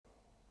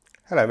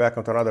Hello and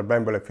welcome to another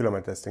BambuLab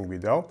filament testing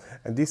video,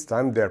 and this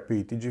time they're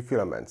PETG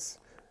filaments,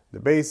 the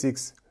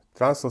basics,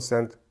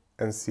 translucent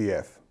and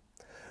CF.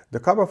 The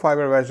carbon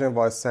fiber version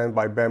was sent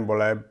by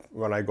BambuLab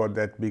when I got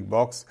that big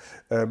box,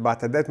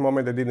 but at that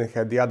moment I didn't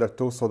have the other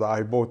two, so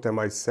I bought them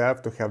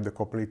myself to have the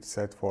complete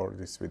set for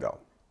this video.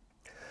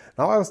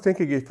 Now I was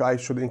thinking if I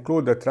should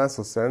include the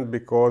translucent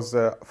because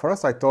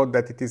first I thought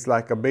that it is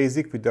like a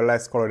basic with the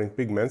less coloring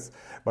pigments,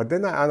 but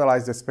then I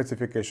analyzed the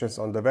specifications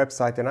on the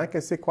website and I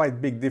can see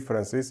quite big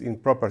differences in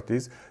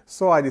properties,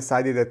 so I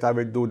decided that I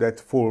will do that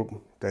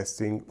full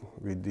testing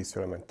with this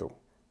filament too.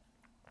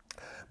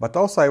 But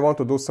also I want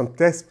to do some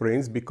test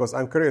prints because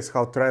I'm curious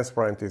how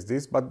transparent is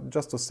this, but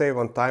just to save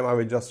on time I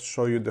will just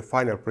show you the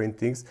final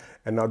printings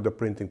and not the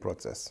printing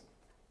process.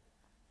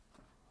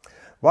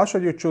 Why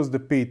should you choose the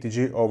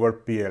PETG over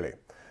PLA?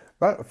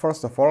 Well,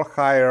 first of all,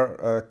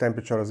 higher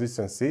temperature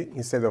resistance.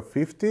 Instead of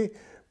 50,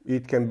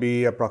 it can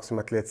be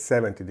approximately at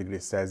 70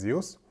 degrees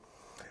Celsius.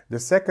 The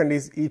second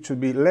is it should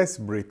be less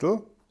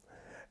brittle.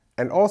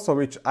 And also,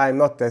 which I'm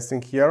not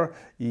testing here,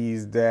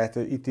 is that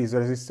it is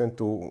resistant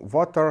to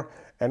water,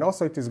 and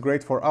also it is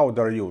great for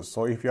outdoor use.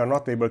 So if you are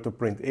not able to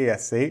print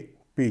ASA,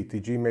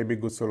 PETG may be a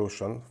good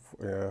solution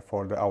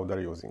for the outdoor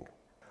using.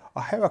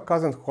 I have a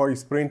cousin who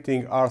is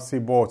printing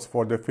RC boats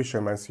for the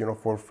fishermen,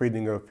 for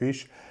feeding the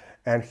fish,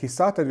 and he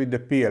started with the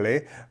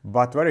PLA,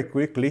 but very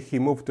quickly he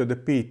moved to the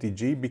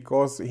PETG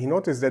because he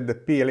noticed that the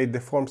PLA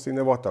deforms in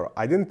the water.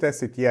 I didn't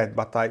test it yet,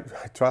 but I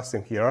trust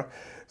him here.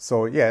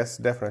 So yes,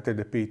 definitely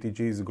the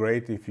PETG is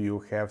great if you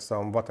have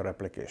some water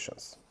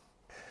applications.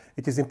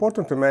 It is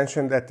important to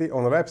mention that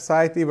on the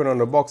website, even on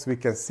the box, we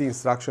can see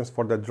instructions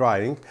for the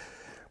drying.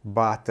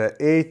 But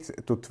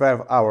 8 to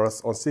 12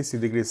 hours on 60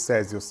 degrees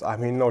Celsius, I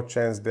mean, no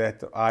chance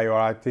that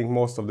I think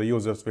most of the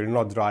users will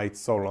not dry it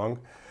so long.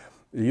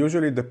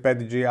 Usually the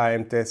PETG I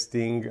am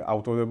testing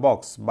out of the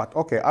box, but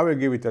okay, I will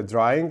give it a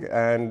drying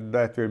and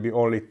that will be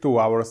only 2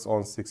 hours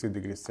on 60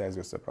 degrees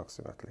Celsius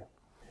approximately.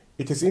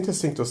 It is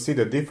interesting to see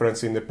the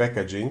difference in the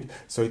packaging.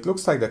 So it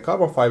looks like the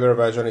carbon fiber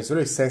version is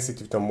really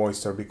sensitive to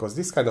moisture because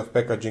this kind of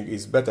packaging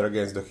is better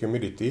against the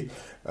humidity.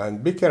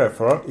 And be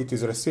careful, it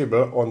is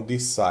receivable on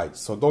this side,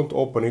 so don't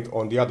open it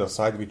on the other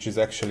side, which is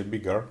actually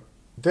bigger.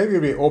 They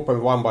will be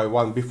opened one by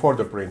one before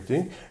the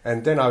printing,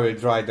 and then I will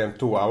dry them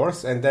 2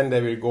 hours, and then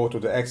they will go to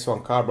the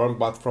X1 carbon,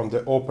 but from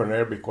the open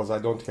air because I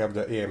don't have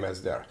the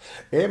AMS there.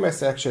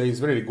 AMS actually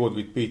is really good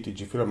with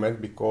PETG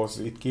filament because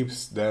it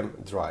keeps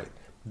them dry.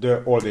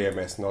 The old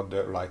AMS, not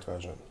the light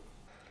version.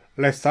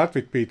 Let's start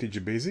with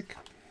PETG Basic.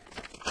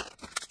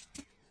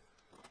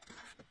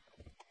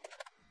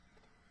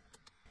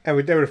 And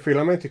with every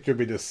filament it will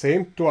be the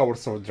same, 2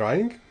 hours of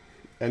drying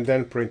and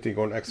then printing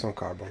on X1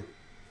 carbon.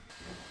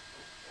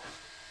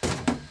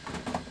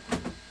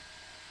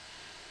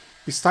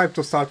 It's time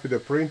to start with the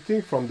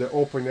printing from the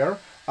open air.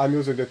 I'm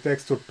using the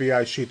texture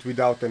PI sheet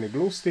without any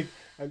glue stick.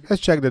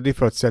 Let's check the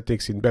default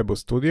settings in Bambu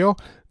Studio.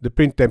 The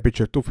print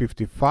temperature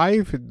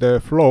 255, the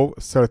flow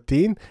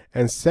 13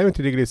 and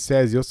 70 degrees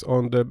Celsius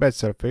on the bed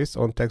surface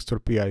on texture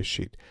PI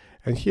sheet.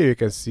 And here you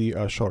can see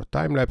a short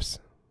time lapse.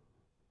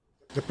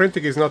 The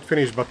printing is not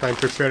finished, but I'm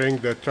preparing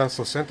the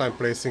translucent. I'm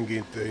placing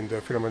it in the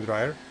filament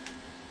dryer.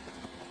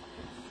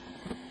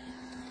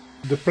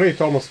 The plate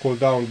almost cooled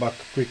down, but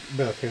quick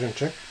verification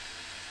check.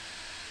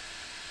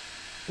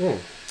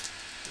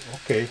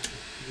 Okay,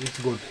 it's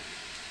good.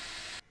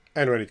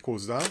 And when it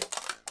cools down,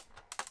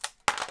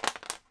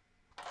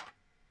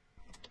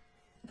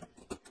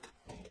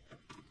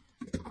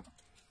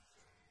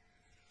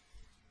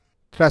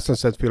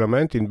 translucent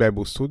filament in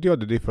Bambu Studio,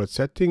 the default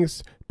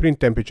settings, print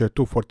temperature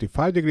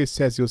 245 degrees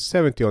Celsius,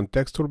 70 on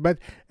texture bed,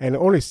 and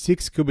only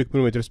 6 cubic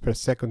millimeters per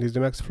second is the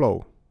max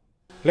flow.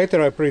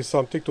 Later I print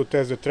something to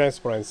test the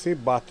transparency,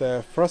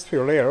 but first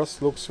few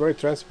layers looks very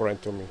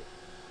transparent to me.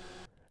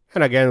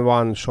 And again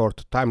one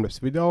short time-lapse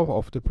video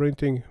of the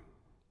printing.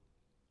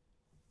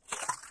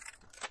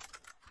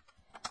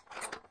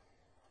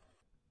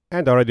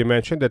 And I already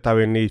mentioned that I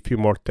will need a few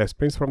more test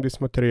prints from this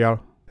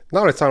material.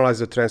 Now let's analyze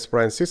the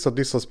transparency. So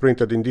this was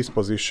printed in this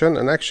position,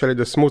 and actually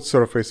the smooth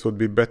surface would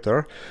be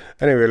better.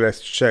 Anyway,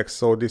 let's check.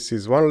 So this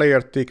is 1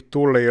 layer thick,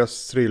 2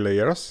 layers, 3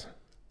 layers.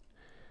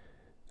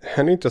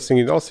 And interesting,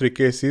 in all 3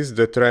 cases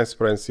the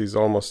transparency is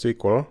almost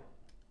equal.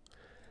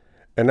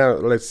 And now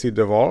let's see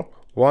the wall.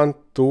 1,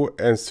 2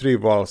 and 3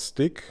 walls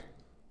thick.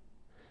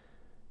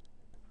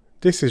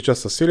 This is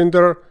just a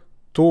cylinder,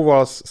 2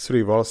 walls,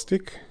 3 walls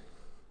thick.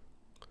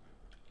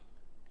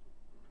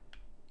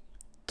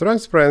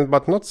 Transparent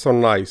but not so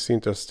nice,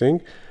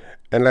 interesting.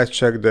 And let's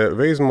check the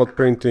vase mode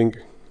printing.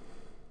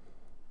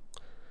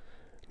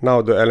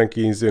 Now the Allen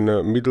key is in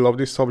the middle of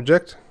this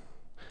object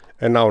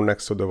and now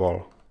next to the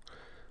wall.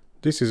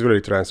 This is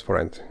really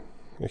transparent.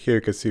 And here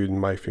you can see with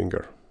my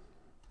finger.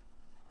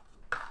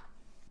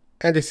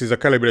 And this is a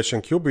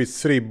calibration cube with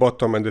 3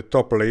 bottom and the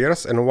top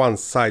layers and 1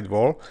 side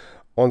wall.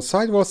 On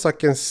side walls I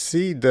can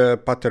see the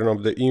pattern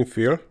of the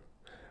infill.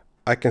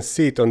 I can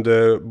see it on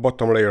the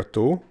bottom layer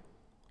too.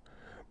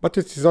 But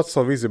it is not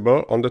so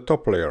visible on the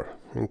top layer.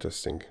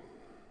 Interesting.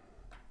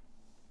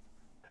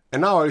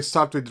 And now I'll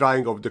start with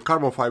drying of the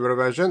carbon fiber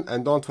version,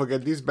 and don't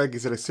forget this bag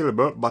is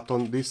resealable, but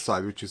on this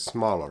side, which is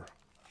smaller.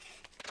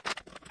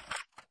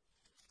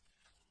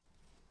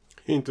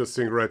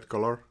 Interesting red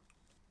color.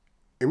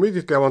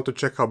 Immediately I want to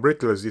check how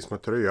brittle is this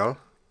material.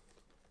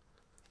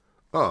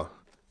 Ah,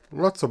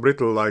 not so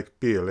brittle like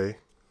PLA.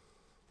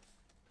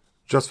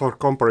 Just for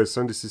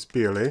comparison, this is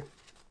PLA.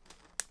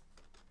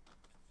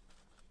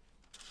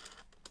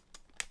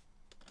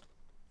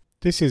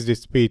 This is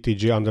this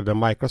PETG under the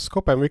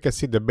microscope, and we can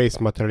see the base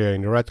material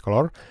in red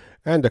color,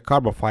 and the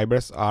carbon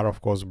fibers are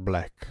of course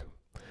black.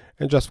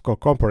 And just for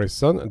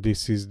comparison,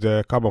 this is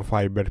the carbon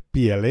fiber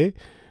PLA,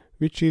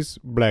 which is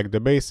black, the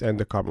base and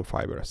the carbon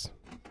fibers.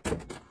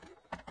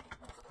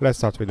 Let's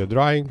start with the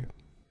drying.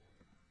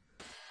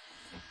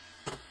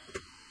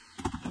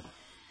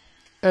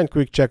 And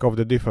quick check of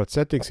the default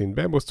settings in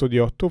Bambu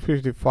Studio: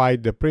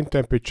 255 the print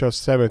temperature,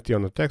 70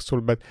 on the textile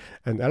bed,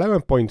 and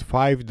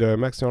 11.5 the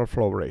maximum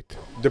flow rate.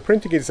 The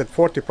printing is at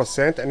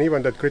 40%, and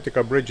even that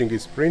critical bridging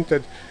is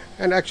printed,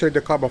 and actually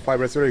the carbon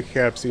fibers really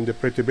helps in the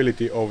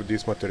printability of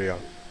this material.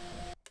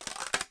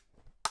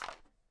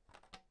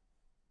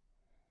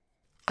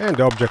 And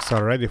the objects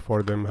are ready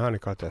for the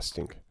mechanical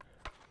testing.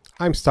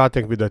 I'm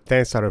starting with the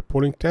tensile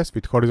pulling test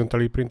with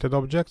horizontally printed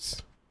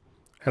objects,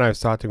 and I'm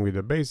starting with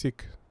the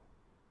basic.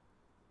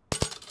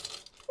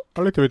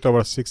 A little bit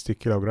over 60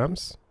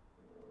 kilograms.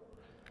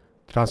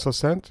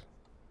 Translucent.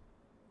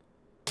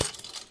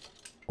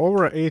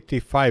 Over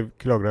 85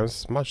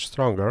 kilograms, much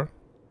stronger.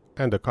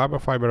 And the carbon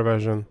fiber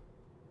version.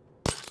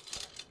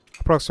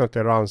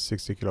 Approximately around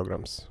 60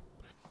 kilograms.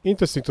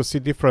 Interesting to see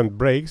different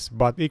breaks,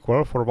 but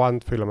equal for one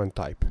filament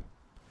type.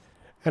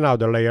 And now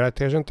the layer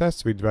adhesion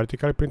test with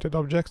vertically printed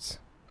objects.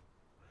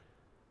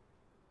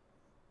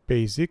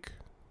 Basic.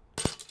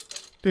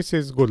 This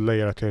is good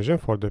layer adhesion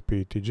for the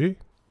PETG.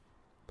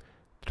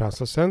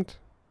 Translucent.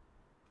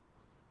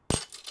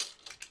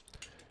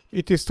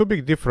 It is two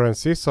big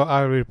differences, so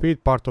I will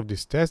repeat part of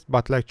this test,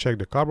 but let's check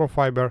the carbon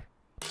fiber.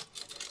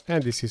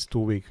 And this is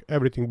too weak.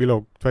 Everything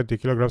below 20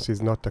 kilograms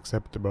is not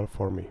acceptable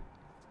for me.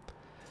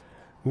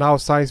 Now,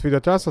 since with the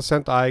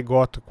translucent I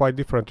got quite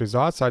different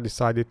results, I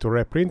decided to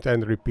reprint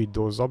and repeat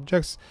those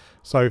objects.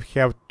 So I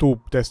have two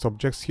test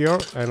objects here,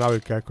 and I will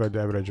calculate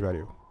the average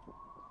value.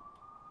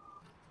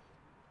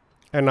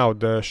 And now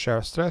the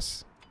shear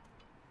stress.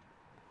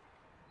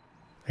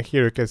 And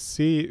here you can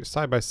see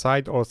side by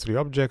side all three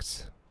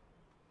objects.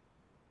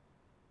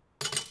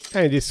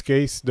 And in this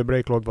case the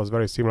break load was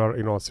very similar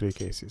in all three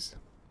cases.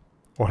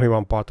 Only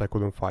one part I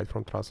couldn't find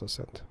from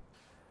translucent.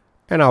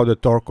 And now the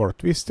torque or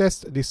twist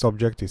test. This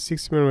object is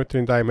 6 mm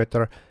in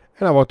diameter,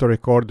 and I want to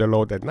record the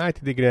load at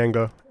 90°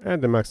 angle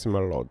and the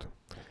maximum load.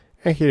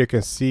 And here you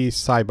can see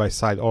side by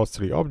side all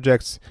three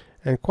objects,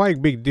 and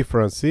quite big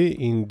difference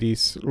in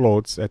these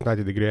loads at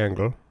 90°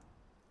 angle.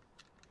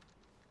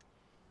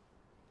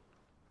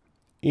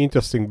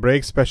 Interesting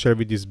break, especially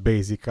with this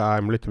basic.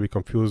 I'm a little bit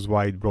confused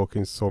why it broke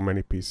in so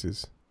many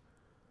pieces.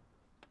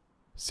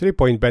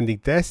 3-point bending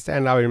test,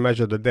 and I will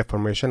measure the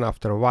deformation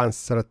after 1,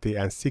 30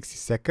 and 60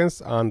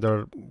 seconds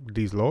under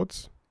these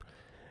loads.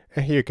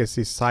 And here you can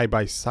see side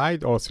by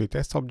side all three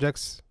test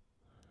objects.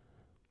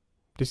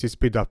 This is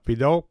speed up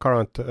video.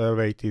 Current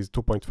weight is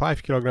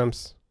 2.5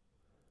 kilograms,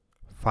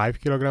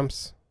 5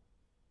 kilograms,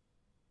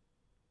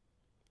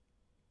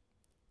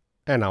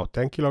 and now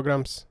 10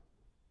 kilograms.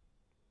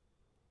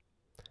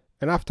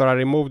 And after I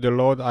remove the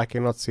load, I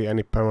cannot see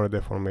any permanent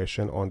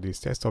deformation on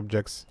these test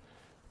objects.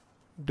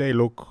 They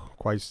look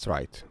quite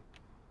straight.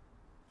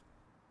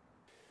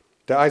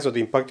 The ISO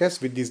impact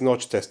test with these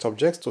notch test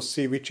objects to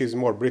see which is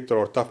more brittle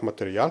or tough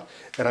material.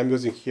 And I'm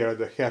using here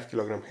the half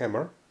kilogram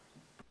hammer.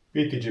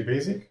 PETG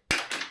Basic.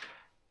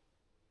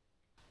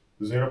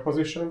 0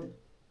 position.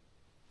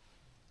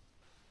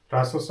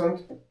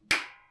 Translucent.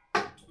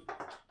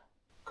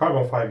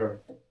 Carbon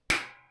fiber.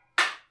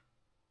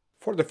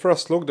 For the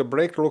first look, the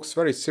break looks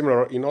very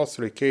similar in all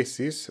three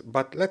cases,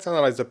 but let's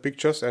analyze the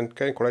pictures and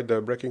calculate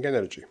the breaking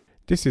energy.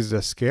 This is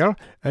the scale,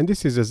 and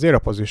this is the 0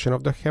 position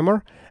of the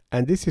hammer,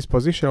 and this is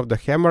position of the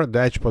hammer, the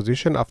edge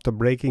position after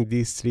breaking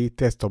these three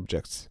test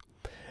objects.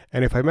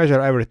 And if I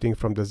measure everything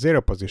from the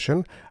 0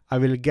 position, I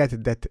will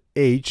get that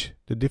edge,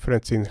 the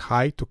difference in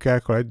height, to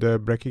calculate the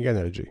breaking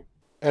energy.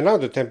 And now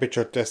the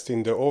temperature test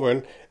in the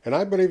oven, and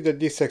I believe that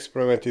this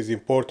experiment is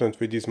important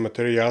with these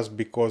materials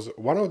because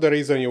one of the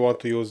reasons you want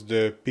to use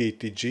the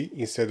PETG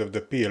instead of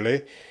the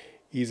PLA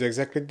is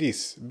exactly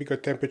this, bigger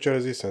temperature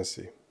resistance.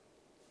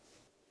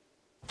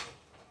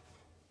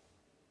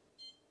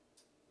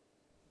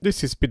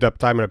 This is speed up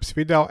time-lapse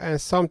video,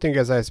 and something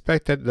as I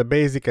expected, the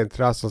basic and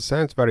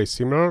translucent very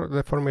similar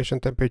deformation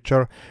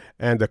temperature,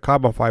 and the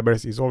carbon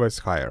fibers is always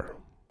higher.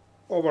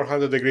 Over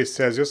 100 degrees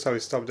Celsius, I will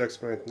stop the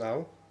experiment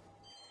now.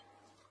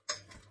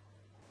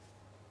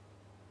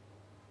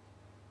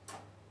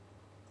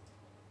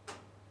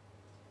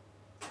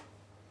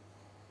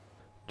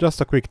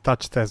 Just a quick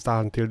touch test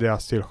until they are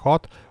still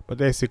hot, but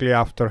basically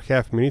after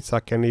half minutes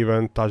I can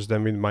even touch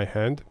them with my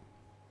hand.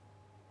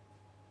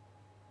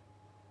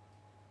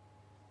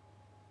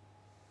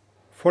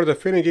 For the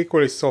filling,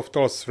 equally soft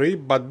all three,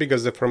 but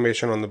biggest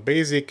deformation on the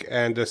basic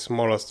and the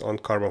smallest on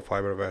carbon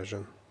fiber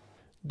version.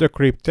 The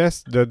creep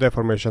test, the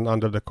deformation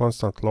under the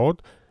constant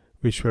load,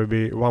 which will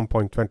be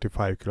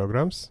 1.25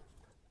 kilograms.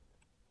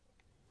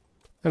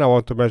 And I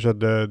want to measure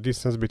the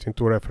distance between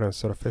two reference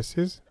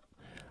surfaces.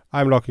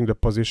 I'm locking the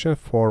position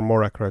for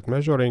more accurate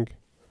measuring.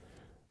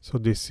 So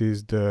this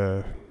is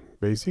the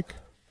basic,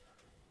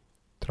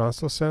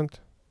 translucent,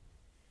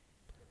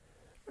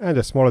 and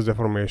the smallest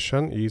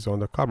deformation is on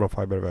the carbon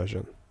fiber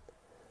version.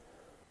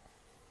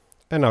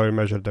 And I will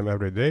measure them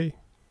every day.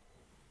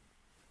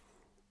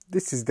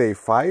 This is day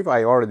 5,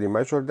 I already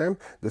measured them.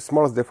 The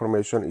smallest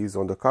deformation is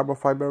on the carbon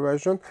fiber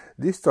version.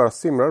 These two are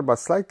similar, but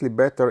slightly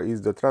better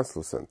is the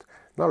translucent.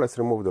 Now let's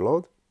remove the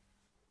load.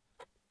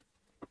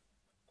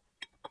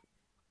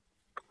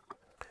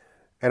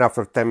 And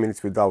after 10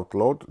 minutes without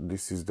load,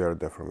 this is their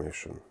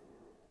deformation.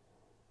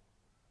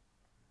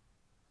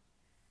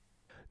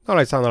 Now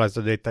let's analyze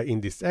the data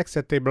in this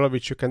Excel table,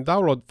 which you can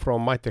download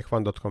from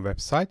mytech1.com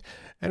website.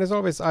 And as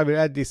always, I will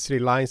add these 3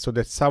 lines to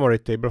that summary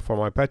table for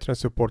my Patreon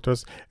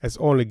supporters as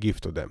only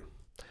gift to them.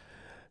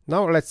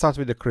 Now let's start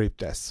with the creep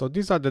test. So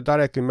these are the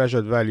directly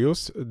measured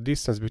values,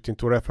 distance between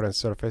two reference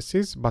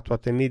surfaces, but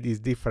what I need is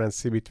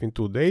difference between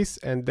 2 days,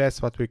 and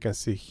that's what we can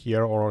see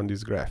here or on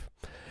this graph.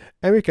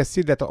 And we can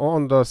see that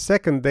on the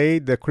second day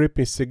the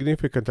creeping is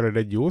significantly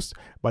reduced,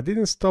 but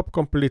didn't stop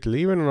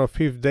completely. Even on the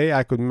 5th day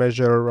I could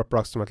measure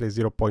approximately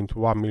 0.1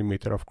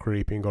 mm of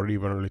creeping, or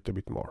even a little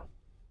bit more.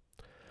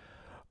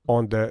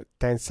 On the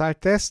tensile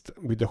test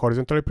with the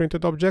horizontally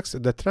printed objects,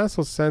 the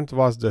translucent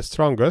was the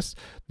strongest,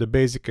 the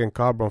basic and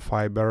carbon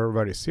fiber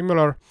very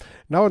similar.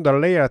 Now on the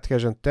layer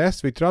adhesion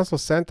test with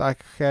translucent I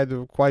had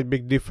quite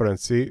big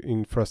difference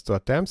in first 2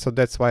 attempts, so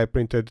that's why I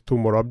printed 2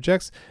 more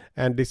objects,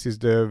 and this is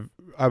the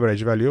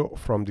average value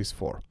from these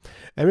 4.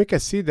 And we can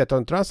see that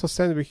on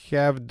translucent we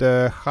have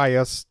the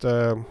highest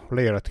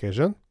layer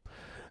adhesion.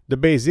 The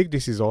basic,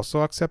 this is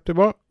also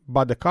acceptable,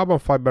 but the carbon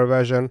fiber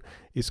version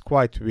is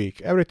quite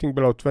weak. Everything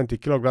below 20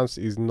 kilograms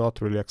is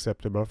not really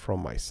acceptable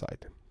from my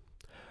side.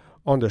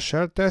 On the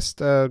shear test,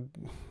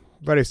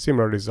 very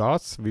similar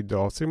results with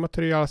all 3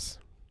 materials.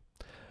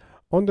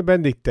 On the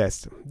bending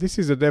test, this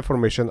is the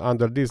deformation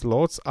under these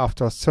loads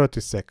after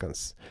 30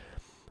 seconds.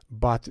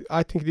 But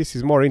I think this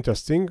is more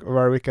interesting,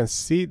 where we can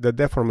see the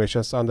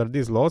deformations under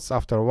these loads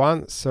after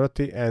 1,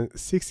 30 and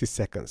 60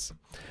 seconds.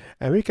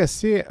 And we can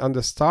see on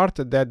the start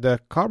that the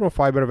carbon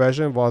fiber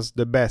version was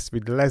the best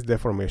with less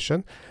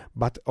deformation,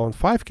 but on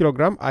 5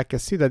 kg I can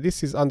see that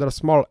this is under a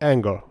small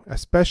angle,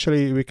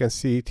 especially we can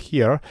see it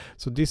here.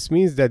 So this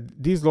means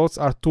that these loads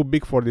are too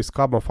big for this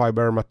carbon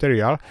fiber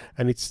material,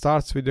 and it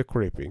starts with the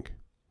creeping.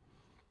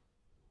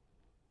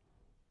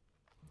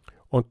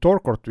 On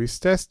torque or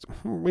twist test,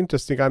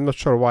 interesting, I'm not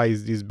sure why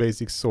is this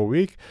basic so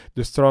weak.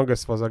 The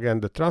strongest was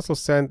again the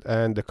translucent,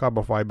 and the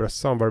carbon fiber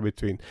somewhere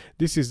between.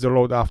 This is the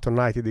load after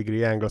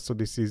 90-degree angle, so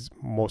this is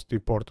most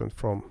important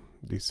from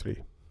these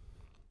 3.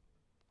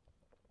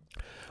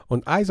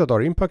 On isod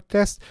or impact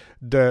test,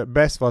 the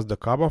best was the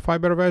carbon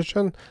fiber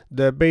version.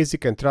 The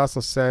basic and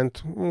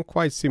translucent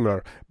quite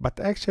similar, but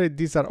actually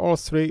these are all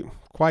 3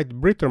 quite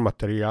brittle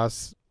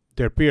materials.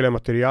 Their PLA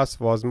materials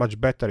was much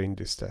better in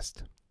this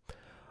test.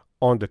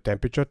 On the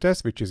temperature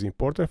test, which is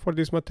important for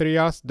these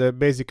materials, the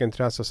basic and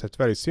translucent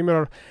very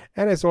similar,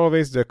 and as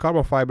always the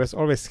carbon fibers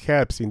always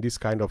helps in this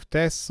kind of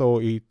test, so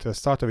it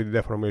started with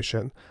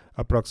deformation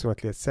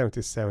approximately at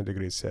 77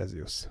 degrees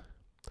Celsius.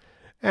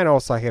 And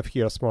also I have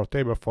here a small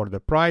table for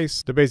the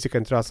price. The basic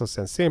and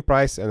translucent same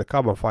price, and the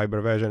carbon fiber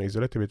version is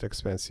a little bit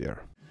expensive.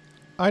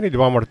 I need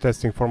one more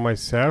testing for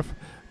myself.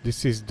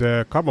 This is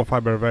the carbon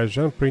fiber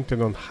version printed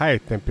on high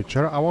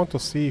temperature. I want to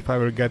see if I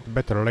will get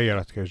better layer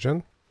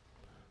adhesion.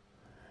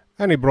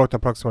 And it brought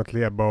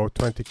approximately about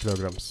 20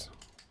 kilograms.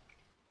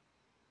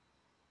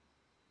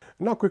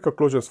 Now quick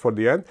conclusions for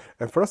the end,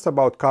 and first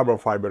about carbon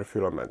fiber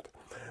filament.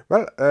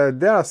 Well,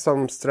 there are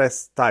some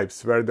stress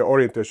types where the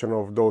orientation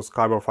of those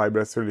carbon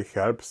fibers really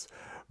helps,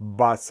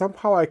 but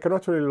somehow I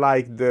cannot really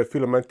like the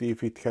filament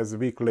if it has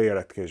weak layer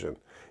adhesion.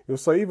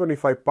 So even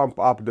if I pump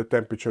up the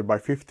temperature by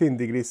 15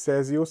 degrees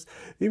Celsius,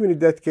 even in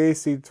that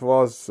case it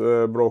was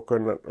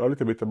broken a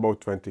little bit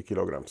about 20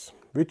 kilograms,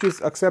 which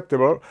is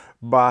acceptable,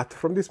 but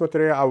from this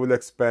material I would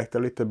expect a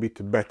little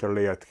bit better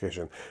layer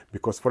adhesion,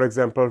 because for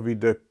example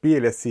with the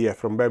PLA-CF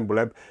from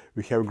BambuLab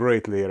we have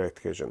great layer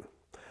adhesion.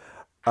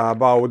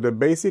 About the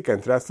basic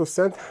and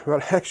translucent,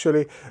 well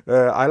actually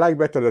I like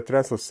better the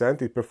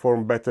translucent, it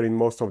performed better in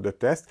most of the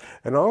tests,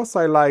 and also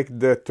I like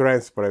the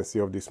transparency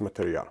of this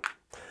material.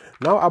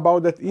 Now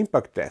about that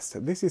impact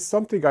test, this is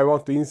something I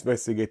want to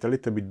investigate a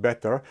little bit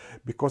better,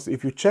 because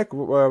if you check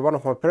one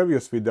of my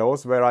previous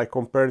videos where I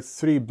compared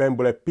 3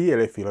 BambuLab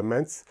PLA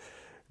filaments,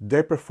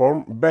 they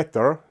perform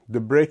better, the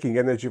breaking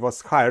energy was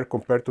higher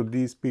compared to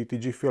these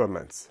PETG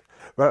filaments.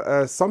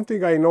 Well,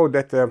 something I know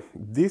that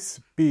this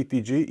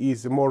PETG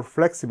is more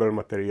flexible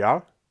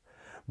material,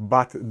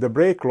 but the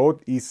break load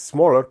is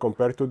smaller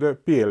compared to the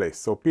PLA,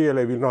 so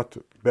PLA will not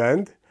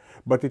bend,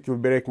 but it will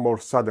break more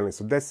suddenly,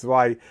 so that's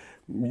why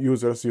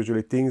users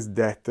usually think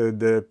that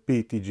the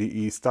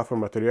PETG is tougher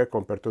material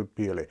compared to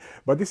PLA.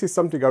 But this is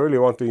something I really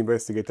want to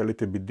investigate a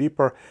little bit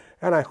deeper,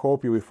 and I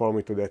hope you will follow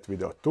me to that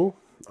video too.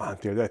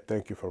 Until that,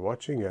 thank you for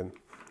watching and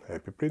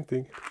happy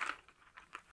printing!